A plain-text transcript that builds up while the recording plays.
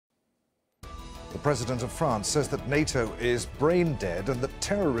The President of France says that NATO is brain dead and that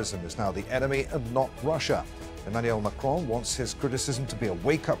terrorism is now the enemy and not Russia. Emmanuel Macron wants his criticism to be a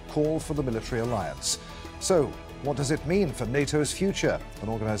wake-up call for the military alliance. So, what does it mean for NATO's future? An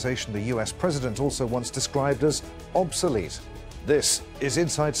organisation the US President also once described as obsolete. This is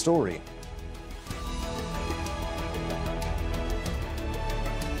Inside Story.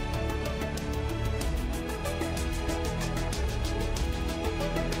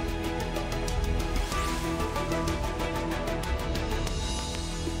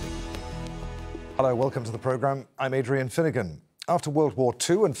 Hello, welcome to the programme. I'm Adrian Finighan. After World War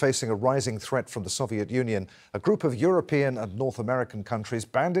II and facing a rising threat from the Soviet Union, a group of European and North American countries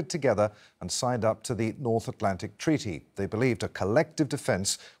banded together and signed up to the North Atlantic Treaty. They believed a collective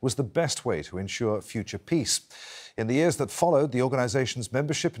defence was the best way to ensure future peace. In the years that followed, the organisation's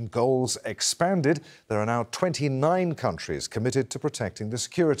membership and goals expanded. There are now 29 countries committed to protecting the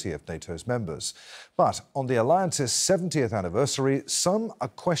security of NATO's members. But on the alliance's 70th anniversary, some are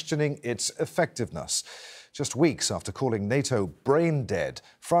questioning its effectiveness. Just weeks after calling NATO brain dead,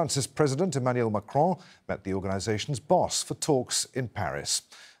 France's President Emmanuel Macron met the organisation's boss for talks in Paris.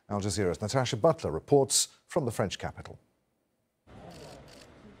 Al Jazeera's Natasha Butler reports from the French capital.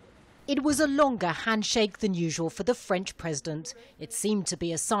 It was a longer handshake than usual for the French president. It seemed to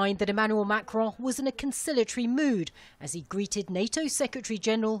be a sign that Emmanuel Macron was in a conciliatory mood as he greeted NATO Secretary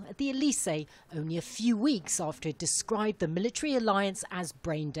General at the Elysee only a few weeks after it described the military alliance as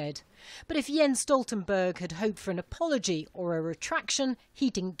brain dead. But if Jens Stoltenberg had hoped for an apology or a retraction, he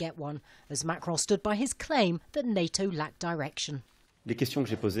didn't get one, as Macron stood by his claim that NATO lacked direction. The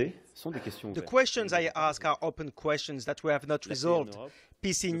questions I ask are open questions that we have not resolved.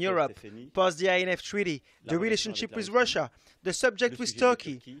 Peace in Europe, post the INF Treaty, the relationship with Russia, the subject with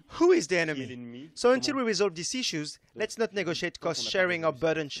Turkey. Who is the enemy? So until we resolve these issues, let's not negotiate cost sharing or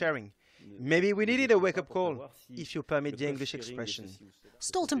burden sharing. Maybe we needed a wake-up call, if you permit the English expression.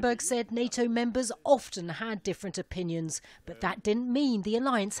 Stoltenberg said NATO members often had different opinions, but that didn't mean the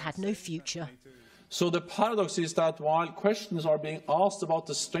alliance had no future. So the paradox is that while questions are being asked about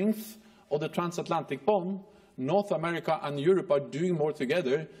the strength of the transatlantic bond, North America and Europe are doing more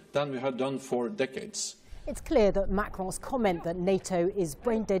together than we have done for decades. It's clear that Macron's comment that NATO is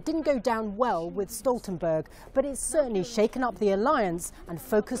brain dead didn't go down well with Stoltenberg, but it's certainly shaken up the alliance and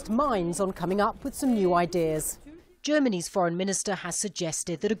focused minds on coming up with some new ideas. Germany's foreign minister has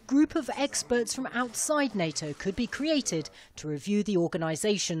suggested that a group of experts from outside NATO could be created to review the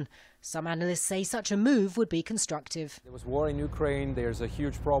organisation. Some analysts say such a move would be constructive. There was war in Ukraine, there's a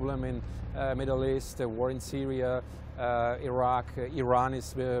huge problem in Middle East, a war in Syria, Iraq, Iran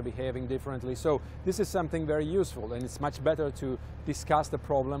is behaving differently. So this is something very useful, and it's much better to discuss the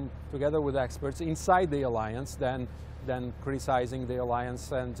problem together with experts inside the alliance than criticizing the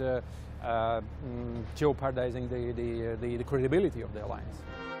alliance and jeopardizing the credibility of the alliance.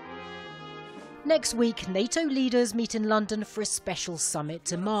 Next week, NATO leaders meet in London for a special summit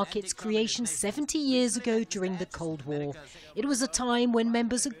to mark its creation 70 years ago during the Cold War. It was a time when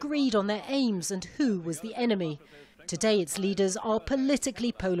members agreed on their aims and who was the enemy. Today, its leaders are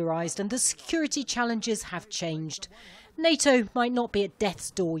politically polarised and the security challenges have changed. NATO might not be at death's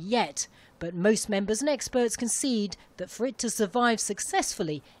door yet, but most members and experts concede that for it to survive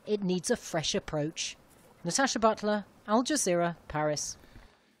successfully, it needs a fresh approach. Natasha Butler, Al Jazeera, Paris.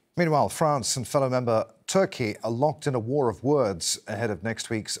 Meanwhile, France and fellow member Turkey are locked in a war of words ahead of next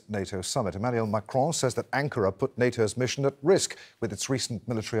week's NATO summit. Emmanuel Macron says that Ankara put NATO's mission at risk with its recent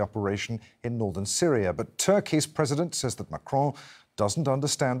military operation in northern Syria. But Turkey's president says that Macron doesn't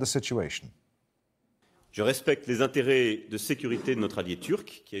understand the situation. Je respecte les intérêts de sécurité de notre allié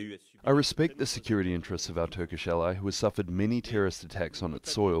turc qui a eu. I respect the security interests of our Turkish ally, who has suffered many terrorist attacks on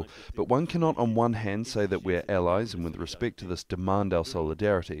its soil, but one cannot on one hand say that we're allies and with respect to this demand our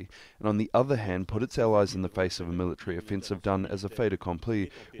solidarity, and on the other hand put its allies in the face of a military offensive done as a fait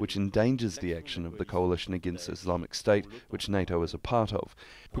accompli, which endangers the action of the coalition against Islamic State, which NATO is a part of.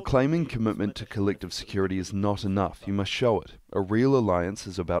 Proclaiming commitment to collective security is not enough, you must show it. A real alliance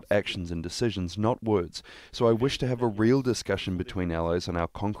is about actions and decisions, not words, so I wish to have a real discussion between allies on our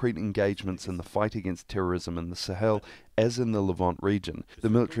concrete engagements in the fight against terrorism in the Sahel as in the Levant region. The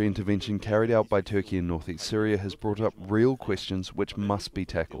military intervention carried out by Turkey in northeast Syria has brought up real questions which must be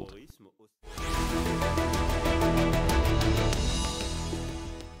tackled.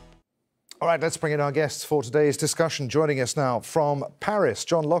 All right, let's bring in our guests for today's discussion. Joining us now from Paris,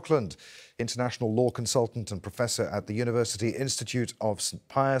 John Laughland, international law consultant and professor at the University Institute of St.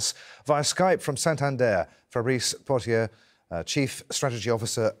 Pius. Via Skype from Santander, Fabrice Pothier, Chief Strategy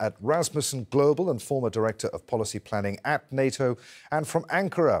Officer at Rasmussen Global and former Director of Policy Planning at NATO. And from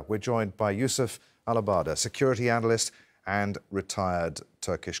Ankara, we're joined by Yusuf Alabada, security analyst and retired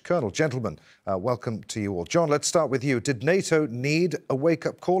Turkish colonel. Gentlemen, welcome to you all. John, let's start with you. Did NATO need a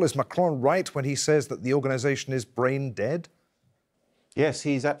wake-up call? Is Macron right when he says that the organisation is brain dead? Yes,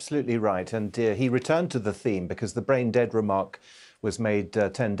 he's absolutely right. And he returned to the theme because the brain dead remark was made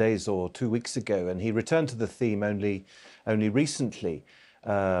 10 days or 2 weeks ago. And he returned to the theme only recently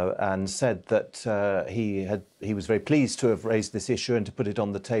and said that he was very pleased to have raised this issue and to put it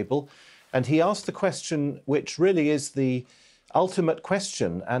on the table. And he asked the question, which really is the ultimate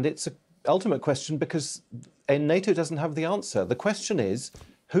question. And it's an ultimate question because NATO doesn't have the answer. The question is,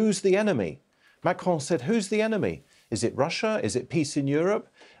 who's the enemy? Macron said, who's the enemy? Is it Russia? Is it peace in Europe?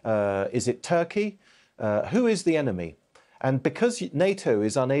 Is it Turkey? Who is the enemy? And because NATO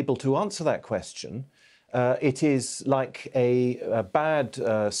is unable to answer that question, it is like a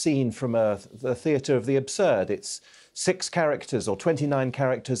bad scene from the theatre of the absurd. It's 6 characters or 29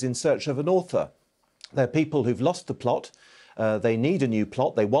 characters in search of an author. They're people who've lost the plot. They need a new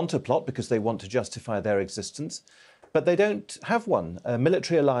plot. They want a plot because they want to justify their existence. But they don't have one. A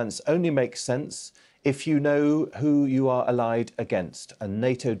military alliance only makes sense if you know who you are allied against, and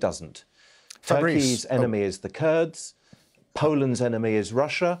NATO doesn't. Fabrice. Turkey's enemy is the Kurds. Poland's enemy is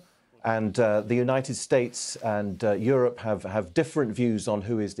Russia. And the United States and Europe have different views on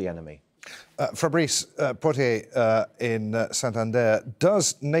who is the enemy. Fabrice Pothier in Santander,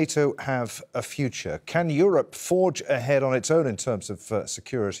 does NATO have a future? Can Europe forge ahead on its own in terms of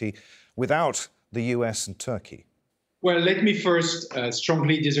security without the US and Turkey? Well, let me first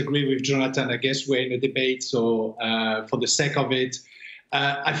strongly disagree with Jonathan. I guess we're in a debate, so for the sake of it,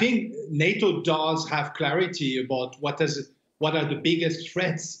 I think NATO does have clarity about what are the biggest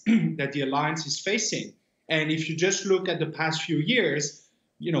threats that the alliance is facing. And if you just look at the past few years,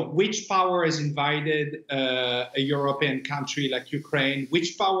 you know, which power has invaded a European country like Ukraine?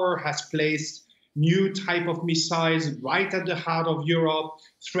 Which power has placed new type of missiles right at the heart of Europe,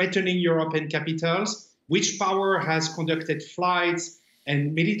 threatening European capitals? Which power has conducted flights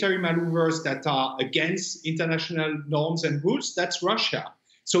and military maneuvers that are against international norms and rules? That's Russia.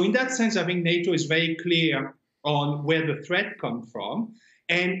 So in that sense, I think NATO is very clear on where the threat comes from.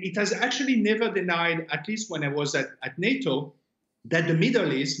 And it has actually never denied, at least when I was at NATO, that the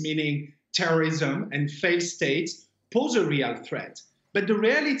Middle East, meaning terrorism and failed states, pose a real threat. But the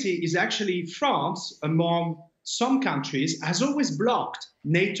reality is actually France, among some countries, has always blocked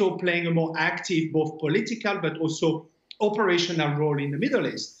NATO playing a more active, both political but also operational role in the Middle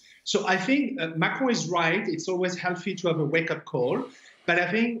East. So I think Macron is right. It's always healthy to have a wake-up call. But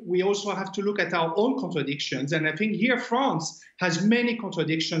I think we also have to look at our own contradictions. And I think here France has many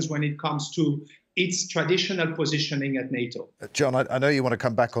contradictions when it comes to its traditional positioning at NATO. John, I know you want to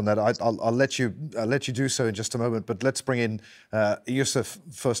come back on that. I'll let you do so in just a moment. But let's bring in Yusuf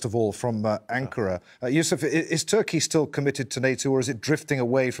first of all from Ankara. Yusuf, is Turkey still committed to NATO, or is it drifting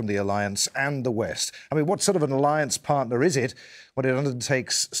away from the alliance and the West? I mean, what sort of an alliance partner is it when it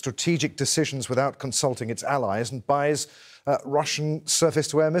undertakes strategic decisions without consulting its allies and buys Russian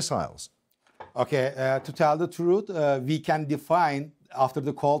surface-to-air missiles? Okay, to tell the truth, we can define after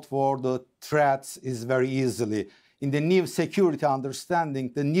the Cold War the threats is very easily. In the new security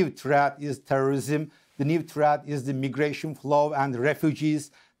understanding, the new threat is terrorism, the new threat is the migration flow and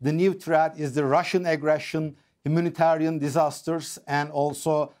refugees, the new threat is the Russian aggression, humanitarian disasters, and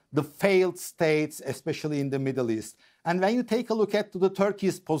also the failed states, especially in the Middle East. And when you take a look at the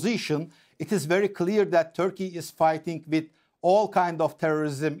Turkey's position, it is very clear that Turkey is fighting with all kinds of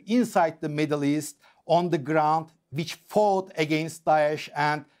terrorism inside the Middle East on the ground, which fought against Daesh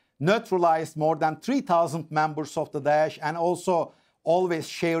and neutralized more than 3,000 members of the Daesh, and also always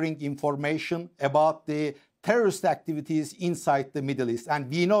sharing information about the terrorist activities inside the Middle East. And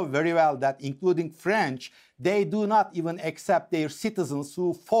we know very well that, including French, they do not even accept their citizens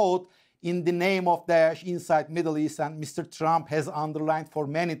who fought in the name of Daesh inside Middle East. And Mr. Trump has underlined for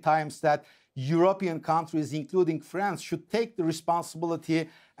many times that European countries, including France, should take the responsibility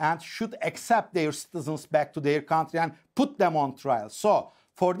and should accept their citizens back to their country and put them on trial. So,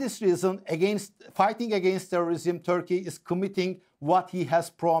 for this reason, fighting against terrorism, Turkey is committing what he has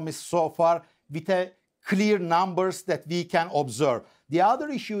promised so far with a clear numbers that we can observe. The other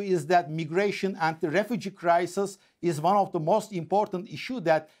issue is that migration and the refugee crisis is one of the most important issues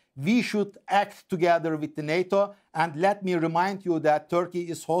that we should act together with the NATO. And let me remind you that Turkey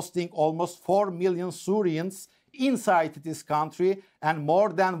is hosting almost 4 million Syrians inside this country, and more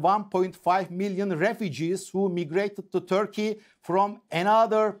than 1.5 million refugees who migrated to Turkey from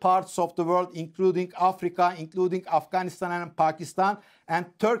another parts of the world, including Africa, including Afghanistan and Pakistan. And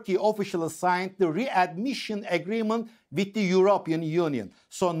Turkey officially signed the readmission agreement with the European Union.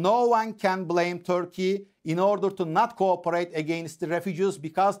 So no one can blame Turkey in order to not cooperate against the refugees,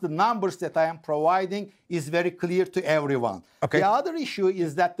 because the numbers that I am providing is very clear to everyone. Okay. The other issue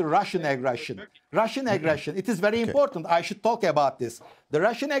is that the Russian aggression. It is very important. I should talk about this. The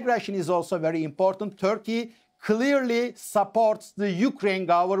Russian aggression is also very important. Turkey clearly supports the Ukraine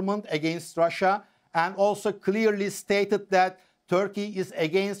government against Russia, and also clearly stated that Turkey is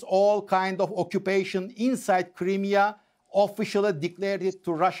against all kind of occupation inside Crimea, officially declared it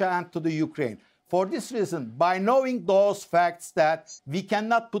to Russia and to the Ukraine. For this reason, by knowing those facts, that we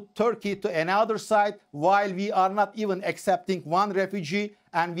cannot put Turkey to another side while we are not even accepting one refugee,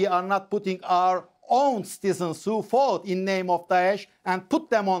 and we are not putting our own citizens who fought in name of Daesh and put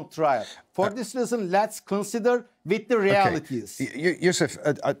them on trial. For this reason, let's consider with the realities. Okay. Yusuf,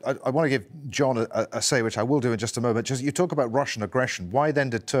 I want to give John a say, which I will do in just a moment. Just, you talk about Russian aggression. Why then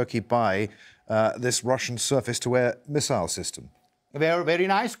did Turkey buy this Russian surface-to-air missile system? Very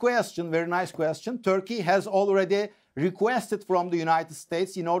nice question, very nice question. Turkey has already requested from the United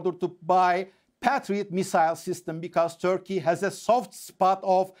States in order to buy Patriot missile system, because Turkey has a soft spot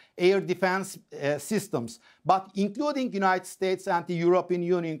of air defense systems. But including United States and the European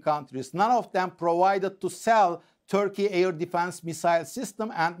Union countries, none of them provided to sell Turkey air defense missile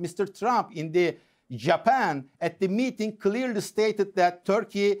system. And Mr. Trump in the Japan at the meeting clearly stated that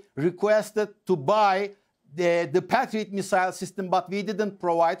Turkey requested to buy the Patriot missile system, but we didn't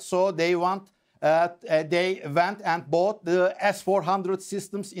provide. So they went and bought the S-400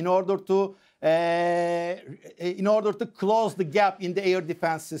 systems in order to close the gap in the air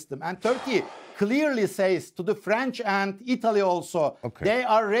defense system. And Turkey clearly says to the French and Italy also, they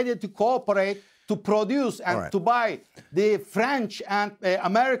are ready to cooperate to produce and to buy the French and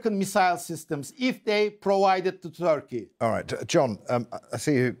American missile systems if they provide it to Turkey. All right, John, I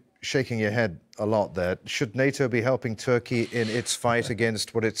see you shaking your head a lot there. Should NATO be helping Turkey in its fight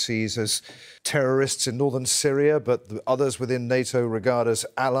against what it sees as terrorists in northern Syria, but the others within NATO regard as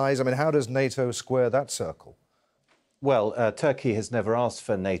allies? I mean, how does NATO square that circle? Well, Turkey has never asked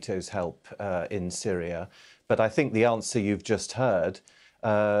for NATO's help in Syria, but I think the answer you've just heard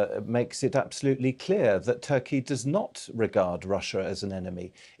makes it absolutely clear that Turkey does not regard Russia as an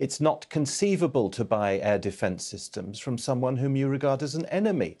enemy. It's not conceivable to buy air defense systems from someone whom you regard as an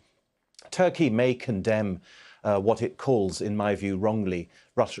enemy. Turkey may condemn what it calls, in my view, wrongly,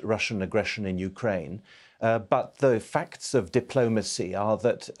 Russian aggression in Ukraine. But the facts of diplomacy are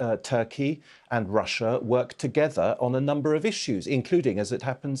that Turkey and Russia work together on a number of issues, including, as it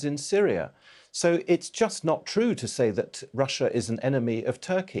happens, in Syria. So it's just not true to say that Russia is an enemy of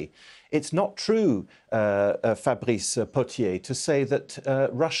Turkey. It's not true, Fabrice Pothier, to say that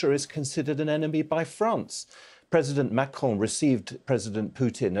Russia is considered an enemy by France. President Macron received President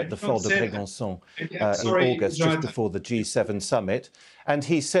Putin at the Fort de Brégançon in August, just before the G7 summit. And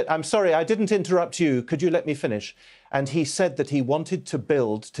he said, I'm sorry, I didn't interrupt you. Could you let me finish? And he said that he wanted to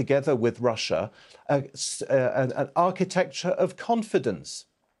build, together with Russia, an architecture of confidence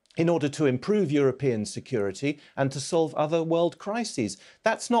in order to improve European security and to solve other world crises.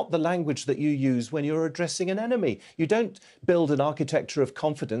 That's not the language that you use when you're addressing an enemy. You don't build an architecture of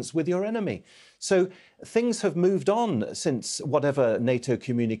confidence with your enemy. So things have moved on since whatever NATO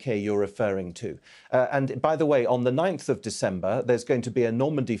communique you're referring to. And by the way, on the 9th of December, there's going to be a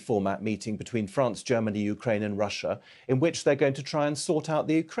Normandy format meeting between France, Germany, Ukraine and Russia, in which they're going to try and sort out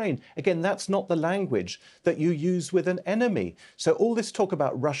the Ukraine. Again, that's not the language that you use with an enemy. So all this talk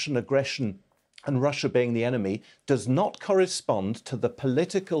about Russian aggression and Russia being the enemy does not correspond to the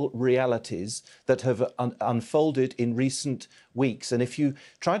political realities that have unfolded in recent weeks. And if you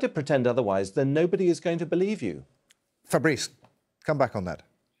try to pretend otherwise, then nobody is going to believe you. Fabrice, come back on that.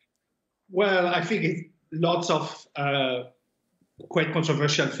 Well, I think lots of quite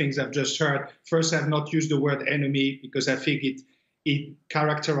controversial things I've just heard. First, I've not used the word enemy because I think it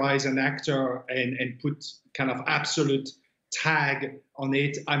characterizes an actor and put kind of absolute tag on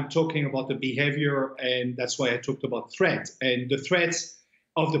it. I'm talking about the behavior, and that's why I talked about threat. And the threats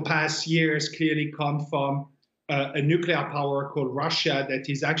of the past years clearly come from a nuclear power called Russia that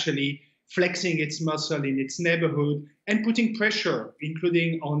is actually flexing its muscle in its neighborhood and putting pressure,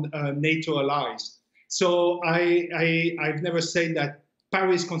 including on NATO allies. So I've never said that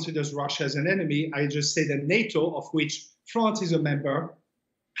Paris considers Russia as an enemy. I just say that NATO, of which France is a member,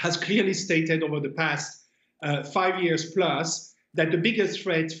 has clearly stated over the past 5 years plus that the biggest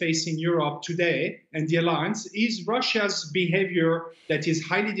threat facing Europe today and the alliance is Russia's behavior that is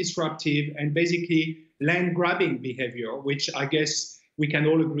highly disruptive and basically land-grabbing behavior, which I guess we can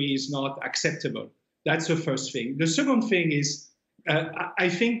all agree is not acceptable. That's the first thing. The second thing is, I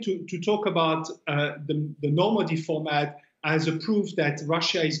think to talk about the Normandy format as a proof that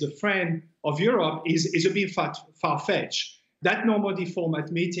Russia is the friend of Europe is a bit far-fetched. That Normandy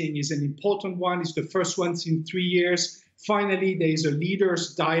format meeting is an important one. It's the first one in 3 years. Finally, there is a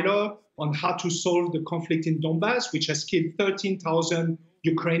leaders' dialogue on how to solve the conflict in Donbass, which has killed 13,000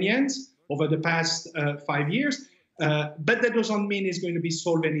 Ukrainians over the past 5 years. But that doesn't mean it's going to be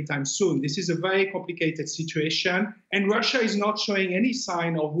solved anytime soon. This is a very complicated situation. And Russia is not showing any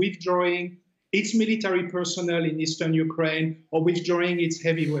sign of withdrawing its military personnel in eastern Ukraine or withdrawing its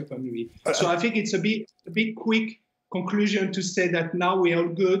heavy weaponry. So I think it's a bit quick conclusion to say that now we are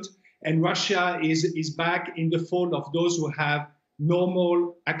good and Russia is back in the fold of those who have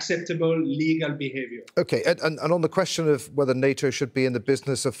normal, acceptable, legal behavior. Okay, and on the question of whether NATO should be in the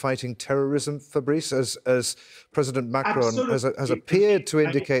business of fighting terrorism, Fabrice, as President Macron has appeared to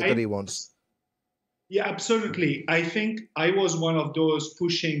indicate that he wants. Yeah, absolutely. I think I was one of those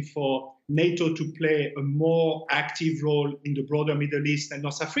pushing for NATO to play a more active role in the broader Middle East and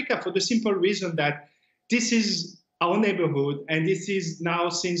North Africa for the simple reason that this is our neighborhood, and this is now,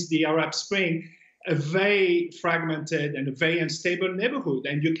 since the Arab Spring, a very fragmented and a very unstable neighborhood,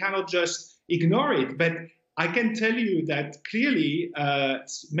 and you cannot just ignore it. But I can tell you that clearly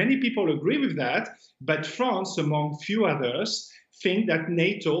many people agree with that, but France, among few others, think that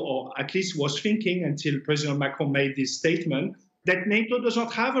NATO, or at least was thinking until President Macron made this statement, that NATO does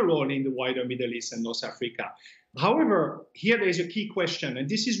not have a role in the wider Middle East and North Africa. However, here there is a key question, and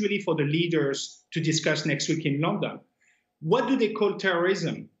this is really for the leaders to discuss next week in London. What do they call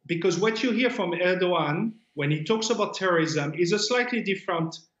terrorism? Because what you hear from Erdogan when he talks about terrorism is a slightly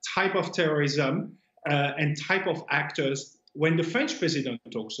different type of terrorism and type of actors when the French president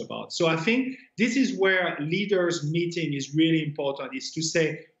talks about. So I think this is where leaders meeting is really important, is to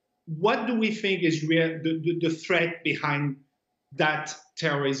say, what do we think is the threat behind that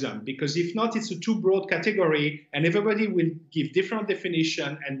terrorism? Because if not, it's a too broad category and everybody will give different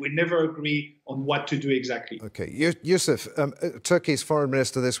definition and will never agree on what to do exactly. Okay, Yusuf, Turkey's foreign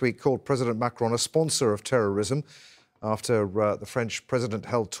minister this week called President Macron a sponsor of terrorism after the French president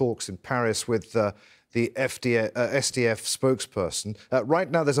held talks in Paris with the SDF spokesperson.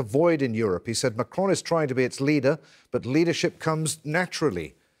 Right now there's a void in Europe. He said Macron is trying to be its leader, but leadership comes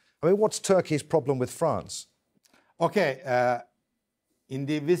naturally. I mean, what's Turkey's problem with France? Okay, in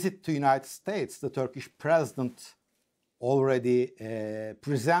the visit to the United States, the Turkish president already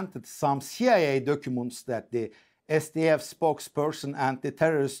presented some CIA documents that the SDF spokesperson and the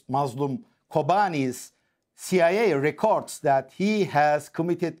terrorist Mazlum Kobani's CIA records that he has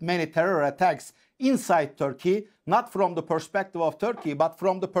committed many terror attacks inside Turkey, not from the perspective of Turkey, but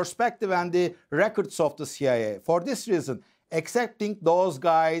from the perspective and the records of the CIA. For this reason, accepting those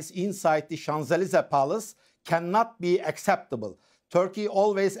guys inside the Champs-Élysées Palace cannot be acceptable. Turkey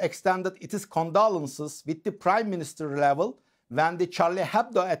always extended its condolences with the prime minister level when the Charlie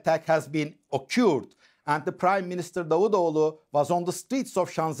Hebdo attack has been occurred, and the Prime Minister Davutoğlu was on the streets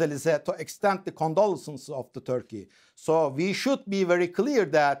of Champs-Élysées to extend the condolences of the Turkey. So we should be very clear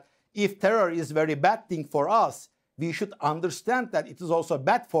that if terror is very bad thing for us, we should understand that it is also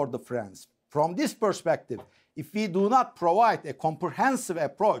bad for the France. From this perspective, if we do not provide a comprehensive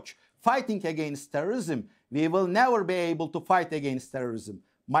approach fighting against terrorism, we will never be able to fight against terrorism.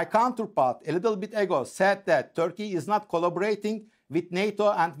 My counterpart a little bit ago said that Turkey is not collaborating with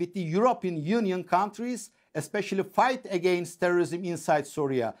NATO and with the European Union countries, especially fight against terrorism inside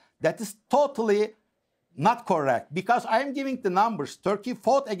Syria. That is totally not correct, because I am giving the numbers. Turkey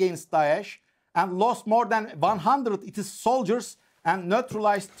fought against Daesh and lost more than 100 its soldiers and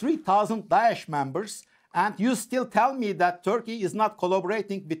neutralized 3,000 Daesh members. And you still tell me that Turkey is not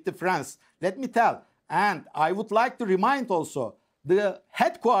collaborating with the France. Let me tell. And I would like to remind also, the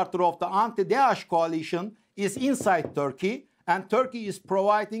headquarters of the anti-Daesh coalition is inside Turkey, and Turkey is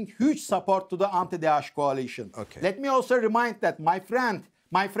providing huge support to the anti-Daesh coalition. Okay. Let me also remind that my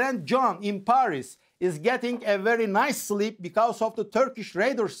friend John in Paris is getting a very nice sleep because of the Turkish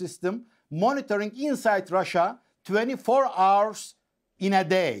radar system monitoring inside Russia 24 hours in a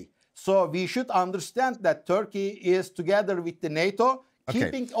day. So we should understand that Turkey is together with the NATO,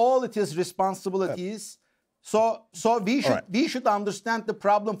 keeping all its responsibilities. So we should understand the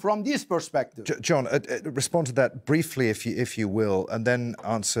problem from this perspective. John, respond to that briefly, if you will, and then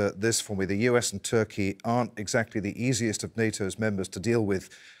answer this for me. The US and Turkey aren't exactly the easiest of NATO's members to deal with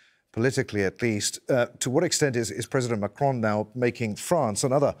politically at least. To what extent is President Macron now making France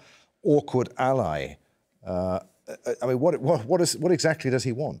another awkward ally? I mean, what exactly does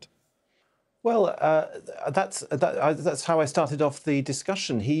he want? Well, that's how I started off the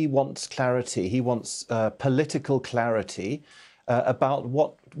discussion. He wants clarity. He wants political clarity about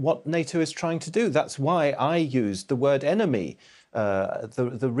what NATO is trying to do. That's why I used the word enemy.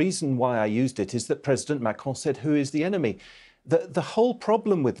 The reason why I used it is that President Macron said, "Who is the enemy?" The whole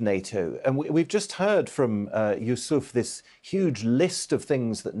problem with NATO, and we've just heard from Yusuf this huge list of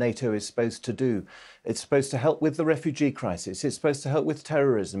things that NATO is supposed to do. It's supposed to help with the refugee crisis. It's supposed to help with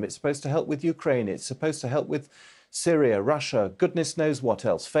terrorism. It's supposed to help with Ukraine. It's supposed to help with Syria, Russia, goodness knows what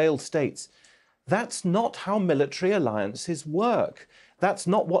else, failed states. That's not how military alliances work. That's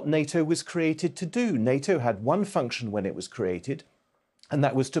not what NATO was created to do. NATO had one function when it was created, and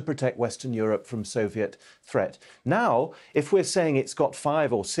that was to protect Western Europe from Soviet threat. Now, if we're saying it's got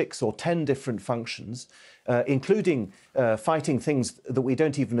 5 or 6 or 10 different functions, including fighting things that we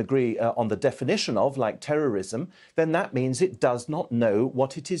don't even agree on the definition of, like terrorism, then that means it does not know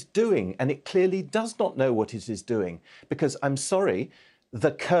what it is doing. And it clearly does not know what it is doing. Because, I'm sorry,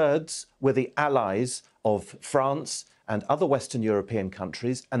 the Kurds were the allies of France and other Western European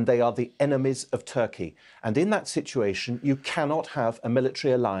countries, and they are the enemies of Turkey. And in that situation, you cannot have a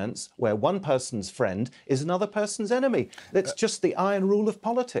military alliance where one person's friend is another person's enemy. That's just the iron rule of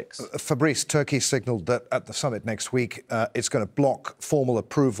politics. Fabrice, Turkey signalled that at the summit next week, it's going to block formal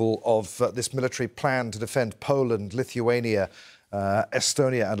approval of this military plan to defend Poland, Lithuania,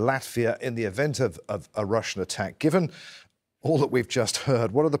 Estonia and Latvia in the event of a Russian attack. Given all that we've just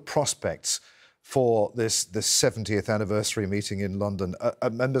heard, what are the prospects for this 70th anniversary meeting in London?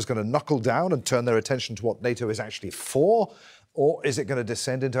 Are members going to knuckle down and turn their attention to what NATO is actually for, or is it going to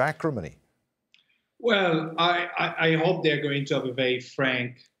descend into acrimony? Well, I hope they're going to have a very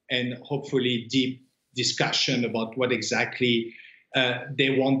frank and hopefully deep discussion about what exactly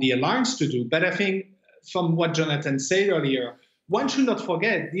they want the alliance to do. But I think from what Jonathan said earlier, one should not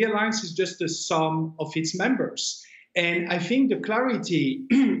forget the alliance is just the sum of its members. And I think the clarity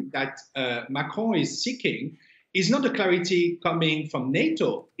that Macron is seeking is not the clarity coming from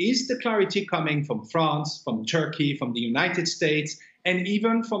NATO, is the clarity coming from France, from Turkey, from the United States, and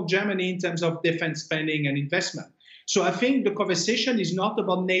even from Germany in terms of defense spending and investment. So I think the conversation is not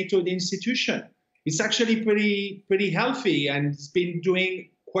about NATO, the institution. It's actually pretty healthy, and it's been doing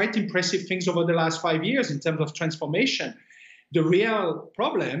quite impressive things over the last 5 years in terms of transformation. The real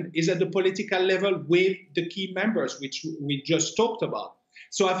problem is at the political level with the key members, which we just talked about.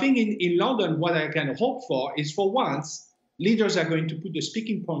 So I think in London, what I can hope for is, for once, leaders are going to put the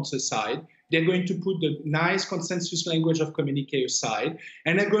speaking points aside. They're going to put the nice consensus language of communique aside,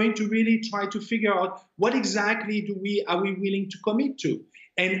 and they're going to really try to figure out what exactly are we willing to commit to.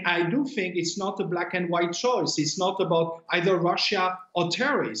 And I do think it's not a black and white choice. It's not about either Russia or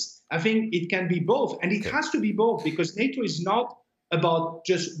terrorists. I think it can be both. And it has to be both, because NATO is not about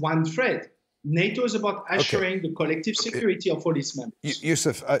just one threat. NATO is about assuring the collective security of all its members.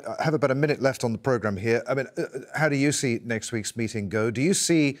 Yusuf, I have about a minute left on the programme here. I mean, how do you see next week's meeting go? Do you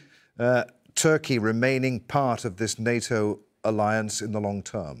see Turkey remaining part of this NATO alliance in the long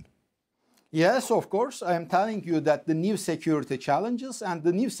term? Yes, of course. I am telling you that the new security challenges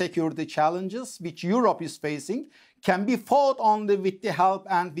which Europe is facing can be fought only with the help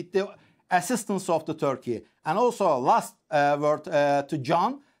and with the assistance of the Turkey. And also, last word to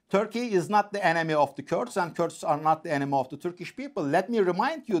John, Turkey is not the enemy of the Kurds, and Kurds are not the enemy of the Turkish people. Let me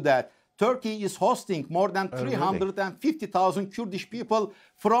remind you that Turkey is hosting more than 350,000 Kurdish people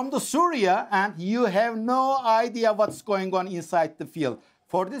from the Syria, and you have no idea what's going on inside the field.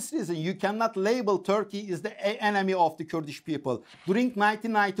 For this reason, you cannot label Turkey as the enemy of the Kurdish people. During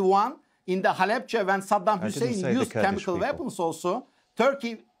 1991, in the Halepce, when Saddam Hussein used chemical weapons also,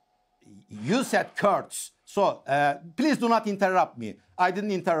 Turkey, you said Kurds. So please do not interrupt me. I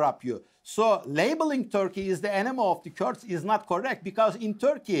didn't interrupt you. So labeling Turkey as the enemy of the Kurds is not correct, because in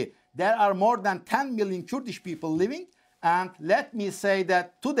Turkey, there are more than 10 million Kurdish people living. And let me say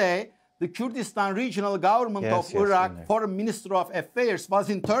that today, the Kurdistan regional government of Iraq, Foreign Minister of Affairs, was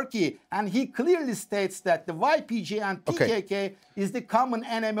in Turkey, and he clearly states that the YPG and PKK is the common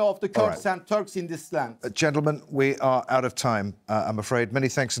enemy of the Kurds and Turks in this land. Gentlemen, we are out of time, I'm afraid. Many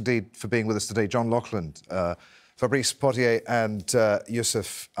thanks indeed for being with us today. John Laughland, Fabrice Pothier and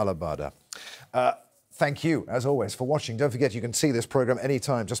Yusuf Alabada. Thank you, as always, for watching. Don't forget, you can see this programme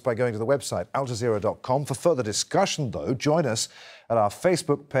anytime just by going to the website, aljazeera.com. For further discussion, though, join us at our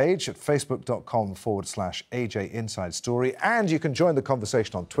Facebook page at facebook.com/AJ Inside Story. And you can join the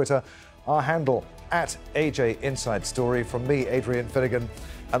conversation on Twitter, our handle @AJ Inside Story. From me, Adrian Finighan,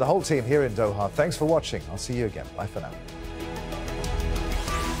 And the whole team here in Doha, thanks for watching. I'll see you again. Bye for now.